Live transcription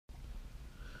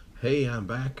Hey, I'm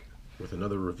back with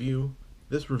another review.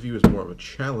 This review is more of a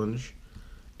challenge.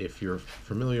 If you're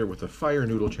familiar with the Fire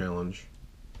Noodle Challenge,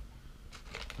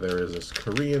 there is this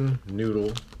Korean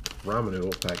noodle, ramen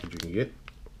noodle package you can get.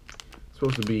 It's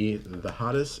supposed to be the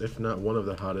hottest, if not one of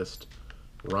the hottest,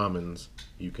 ramens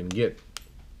you can get.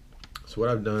 So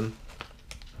what I've done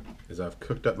is I've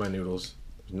cooked up my noodles.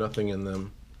 There's nothing in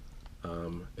them.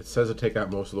 It says to take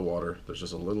out most of the water. There's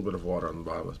just a little bit of water on the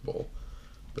bottom of this bowl.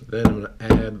 But then I'm going to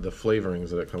add the flavorings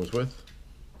that it comes with.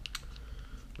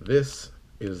 This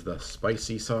is the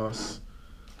spicy sauce.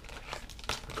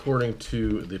 According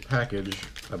to the package,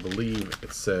 I believe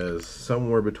it says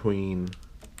somewhere between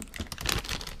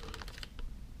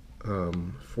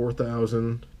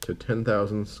 4,000 to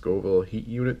 10,000 Scoville heat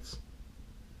units.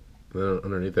 And then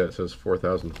underneath that it says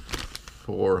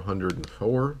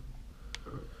 4,404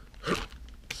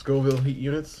 Scoville heat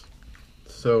units.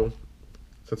 So,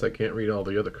 since I can't read all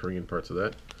the other Korean parts of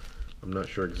that, I'm not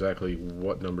sure exactly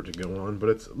what number to go on, but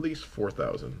it's at least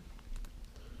 4,000.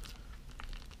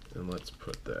 And let's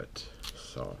put that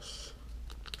sauce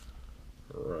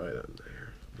right on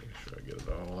there. Make sure I get it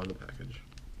all on the package.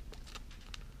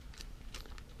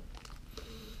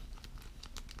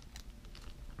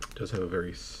 It does have a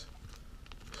very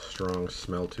strong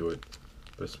smell to it,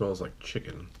 but it smells like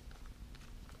chicken.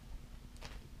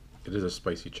 It is a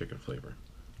spicy chicken flavor.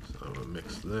 So I'm going to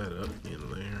mix that up in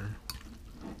there.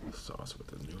 Sauce with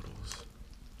the noodles.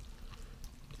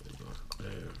 They go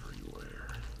everywhere.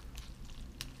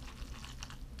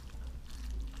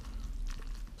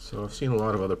 So I've seen a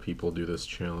lot of other people do this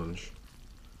challenge.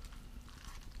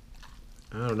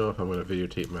 I don't know if I'm going to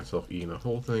videotape myself eating the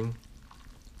whole thing,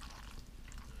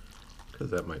 because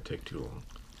that might take too long.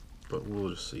 But we'll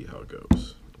just see how it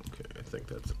goes. Okay, I think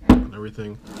that's on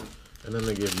everything. And then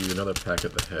they give you another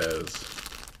packet that has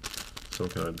some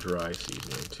kind of dry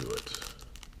seasoning to it.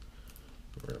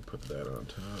 We're going to put that on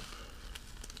top.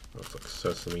 Looks like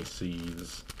sesame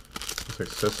seeds. Looks like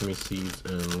sesame seeds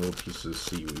and little pieces of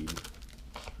seaweed.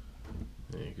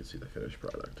 And you can see the finished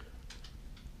product.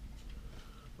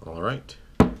 Alright.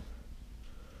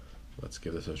 Let's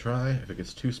give this a try. If it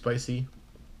gets too spicy,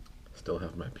 I still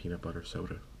have my peanut butter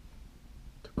soda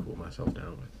to cool myself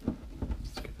down with.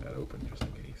 Let's get that open just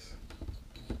in case.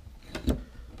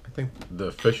 I think the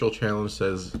official challenge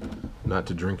says not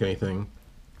to drink anything,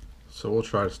 so we'll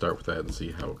try to start with that and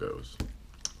see how it goes.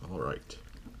 Alright.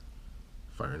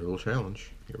 Fire Noodle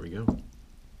Challenge. Here we go.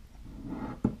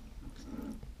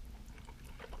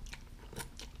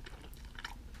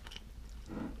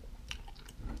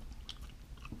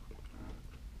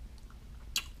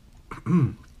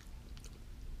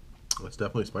 It's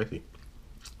definitely spicy.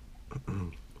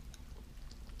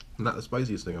 Not the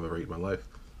spiciest thing I've ever eaten in my life,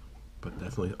 but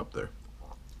definitely up there.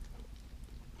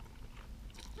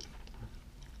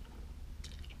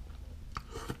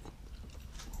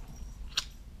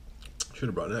 Should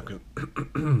have brought a napkin.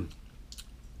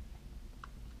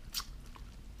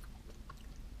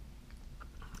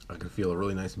 I can feel a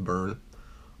really nice burn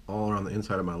all around the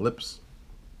inside of my lips,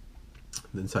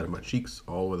 the inside of my cheeks,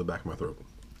 all over the back of my throat.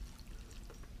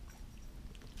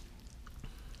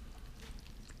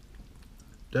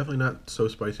 Definitely not so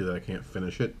spicy that I can't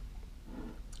finish it.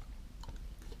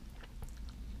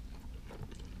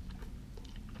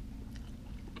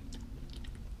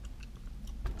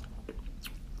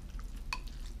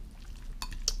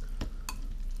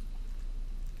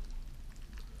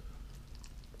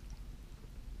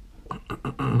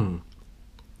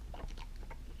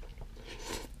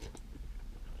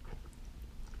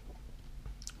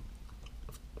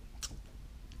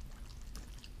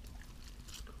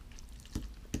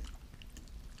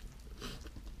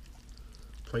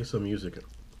 Play some music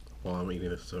while I'm eating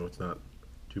this so it's not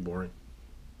too boring.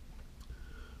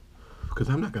 Because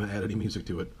I'm not going to add any music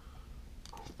to it.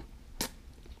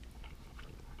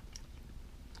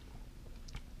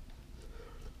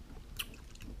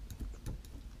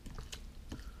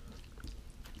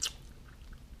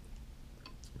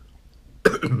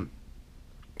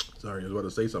 Sorry, I was about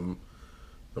to say something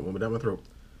that went down my throat.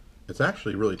 It's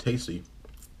actually really tasty.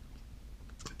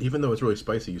 Even though it's really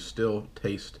spicy, you still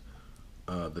taste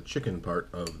the chicken part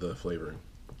of the flavoring.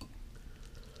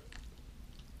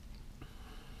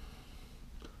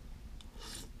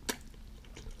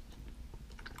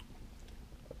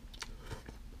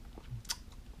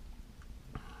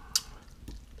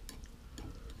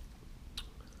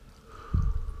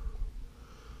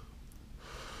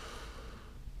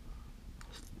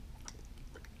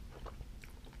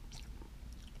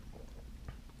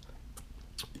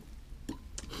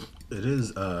 It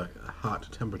is hot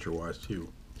temperature-wise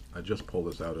too. I just pulled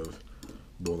this out of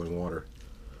boiling water.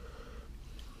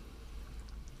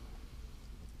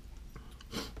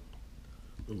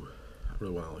 Ooh, I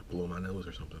really want to like blow my nose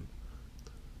or something.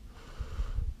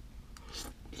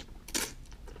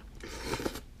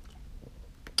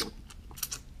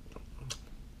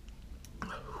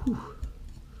 Whew.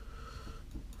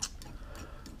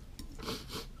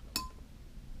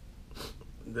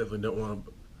 Definitely don't want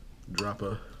to drop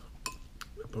a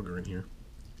booger in here.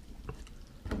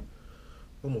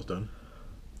 Almost done.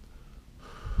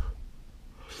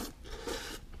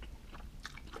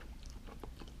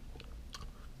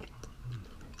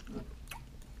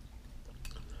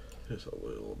 Just a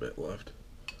little bit left.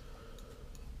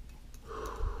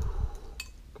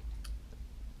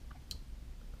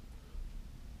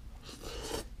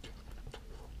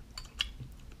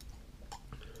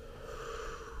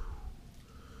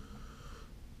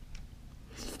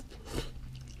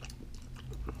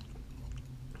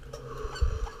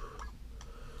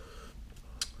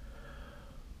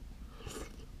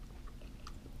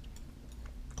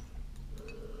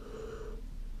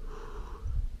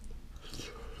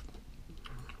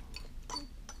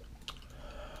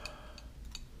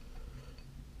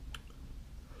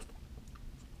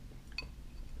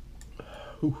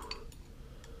 Whew.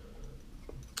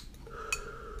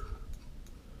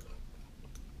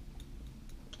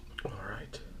 All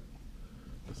right,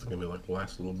 this is gonna be like the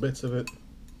last little bits of it.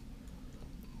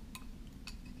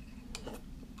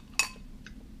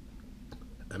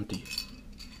 Empty.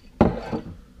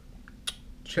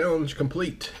 Challenge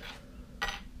complete.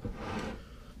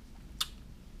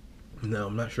 Now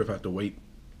I'm not sure if I have to wait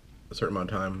a certain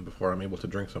amount of time before I'm able to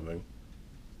drink something.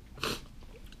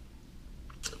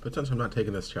 But since I'm not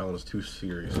taking this challenge too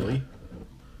seriously,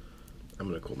 I'm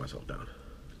going to cool myself down.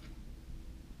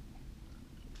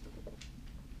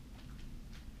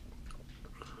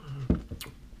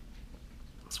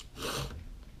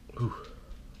 Ooh.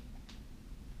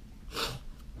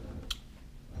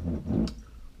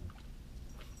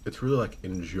 It's really like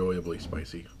enjoyably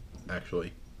spicy,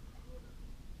 actually.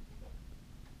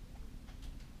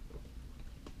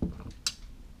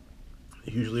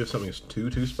 Usually if something's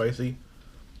too spicy,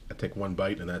 I take one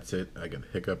bite and that's it. I get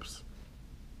hiccups.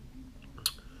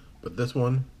 But this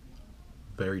one,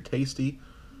 very tasty,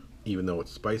 even though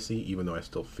it's spicy, even though I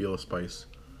still feel the spice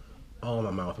all in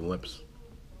my mouth and lips.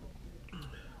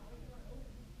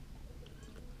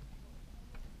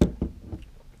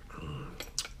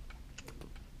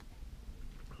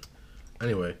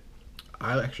 Anyway,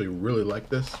 I actually really like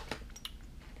this.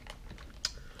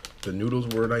 The noodles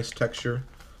were a nice texture.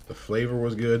 The flavor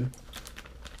was good.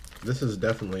 This is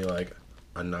definitely like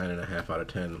a 9.5 out of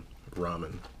 10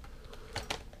 ramen.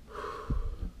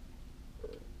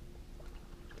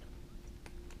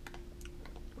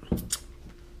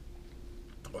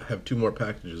 I have 2 more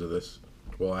packages of this.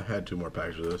 Well, I had 2 more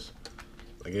packages of this.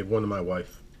 I gave one to my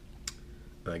wife,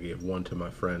 and I gave one to my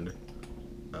friend.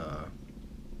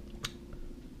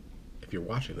 If you're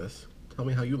watching this, tell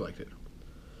me how you liked it.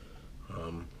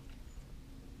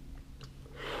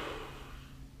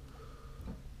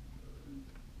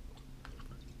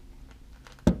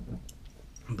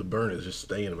 The burn is just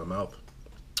staying in my mouth.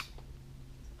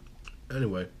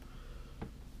 Anyway,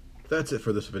 that's it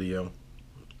for this video.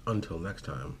 Until next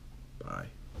time, bye.